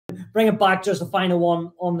bring it back, just a final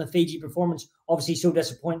one on the Fiji performance. Obviously, so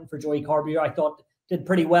disappointing for Joey Carbery. I thought did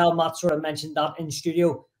pretty well. Matt sort of mentioned that in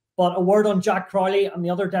studio. But a word on Jack Crowley and the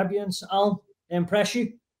other debutants, Al, they impress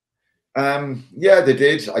you? Yeah, they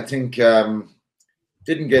did. I think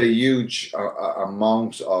didn't get a huge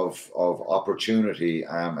amount of opportunity,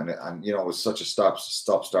 and you know, it was such a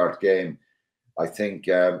stop-start game. I think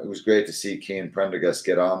it was great to see Cian Prendergast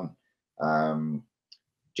get on.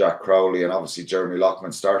 Jack Crowley and obviously Jeremy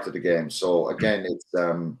Loughman started the game. So again, it's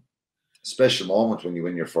a special moment when you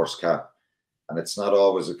win your first cap. And it's not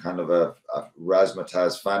always a kind of a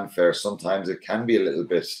razzmatazz fanfare. Sometimes it can be a little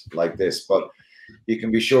bit like this, but you can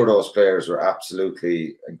be sure those players were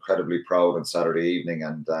absolutely incredibly proud on Saturday evening,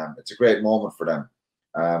 and it's a great moment for them.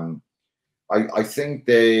 I think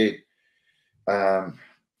they,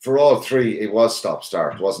 for all three, it was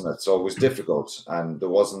stop-start, wasn't it? So it was difficult, and there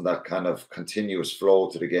wasn't that kind of continuous flow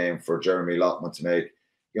to the game for Jeremy Loughman to make.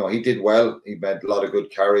 You know, he did well. He made a lot of good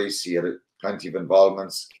carries. He had plenty of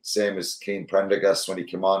involvements, same as Cian Prendergast when he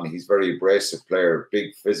came on. He's a very abrasive player,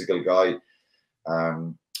 big physical guy.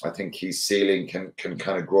 I think his ceiling can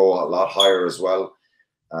kind of grow a lot higher as well.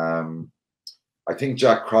 I think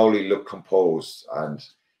Jack Crowley looked composed, and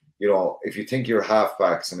you know, if you think your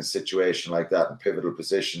halfbacks in a situation like that in pivotal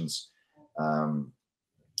positions,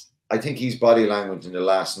 I think his body language in the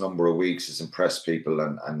last number of weeks has impressed people,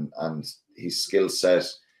 and his skill set,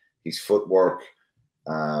 his footwork,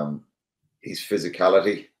 his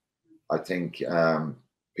physicality. I think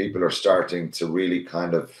people are starting to really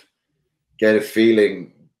kind of get a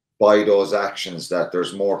feeling by those actions that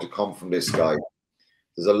there's more to come from this guy.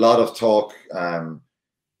 There's a lot of talk,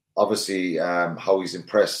 obviously, how he's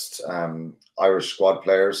impressed Irish squad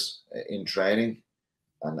players in training,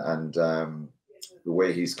 and the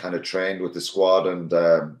way he's kind of trained with the squad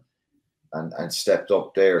and stepped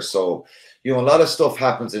up there. So, you know, a lot of stuff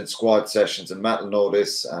happens in squad sessions, and Matt will know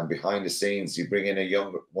this. Behind the scenes, you bring in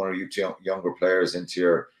one or two younger players into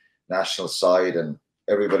your national side, and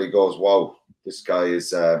everybody goes, "Wow, this guy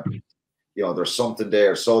is." You know, there's something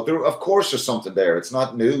there. So there, of course, there's something there. It's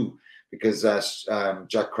not new, because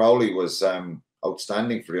Jack Crowley was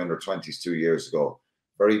outstanding for the under-20s 2 years ago.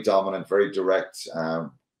 Very dominant, very direct,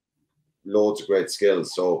 loads of great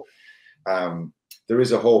skills. So there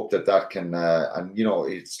is a hope that can, and you know,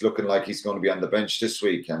 it's looking like he's going to be on the bench this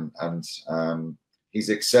week, and he's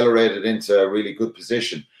accelerated into a really good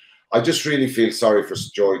position. I just really feel sorry for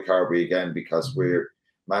Joey Carbery again, because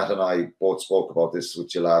Matt and I both spoke about this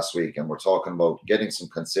with you last week, and we're talking about getting some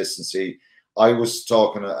consistency. I was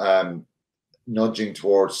talking, nudging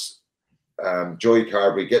towards Joey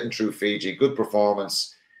Carbery getting through Fiji, good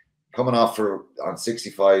performance, coming off on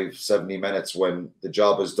 65, 70 minutes when the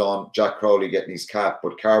job is done. Jack Crowley getting his cap,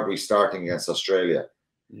 but Carbery starting against Australia.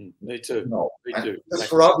 Me too. No, me too. Just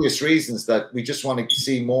for obvious reasons, that we just want to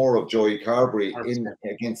see more of Joey Carbery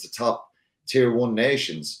against the top tier 1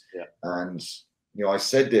 nations. Yeah. And you know, I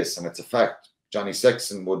said this, and it's a fact. Johnny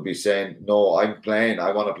Sexton would be saying, "No, I'm playing.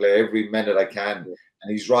 I want to play every minute I can,"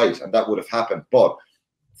 and he's right, and that would have happened. But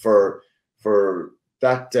for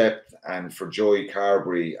that depth, and for Joey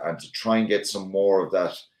Carbery, and to try and get some more of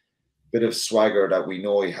that bit of swagger that we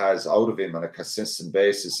know he has out of him on a consistent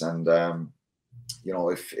basis, and you know,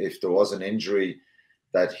 if there was an injury,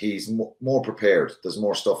 that he's more prepared. There's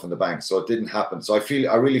more stuff in the bank, so it didn't happen. So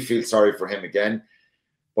I really feel sorry for him again.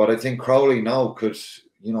 But I think Crowley now could,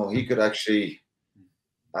 you know, he could actually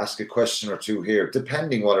ask a question or two here,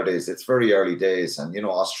 depending what it is. It's very early days, and you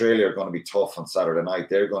know, Australia are going to be tough on Saturday night.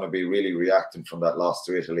 They're going to be really reacting from that loss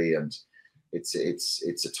to Italy, and it's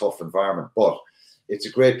a tough environment. But it's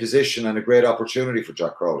a great position and a great opportunity for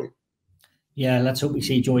Jack Crowley. Yeah, let's hope we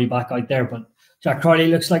see Joey back out there. But Jack Crowley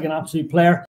looks like an absolute player.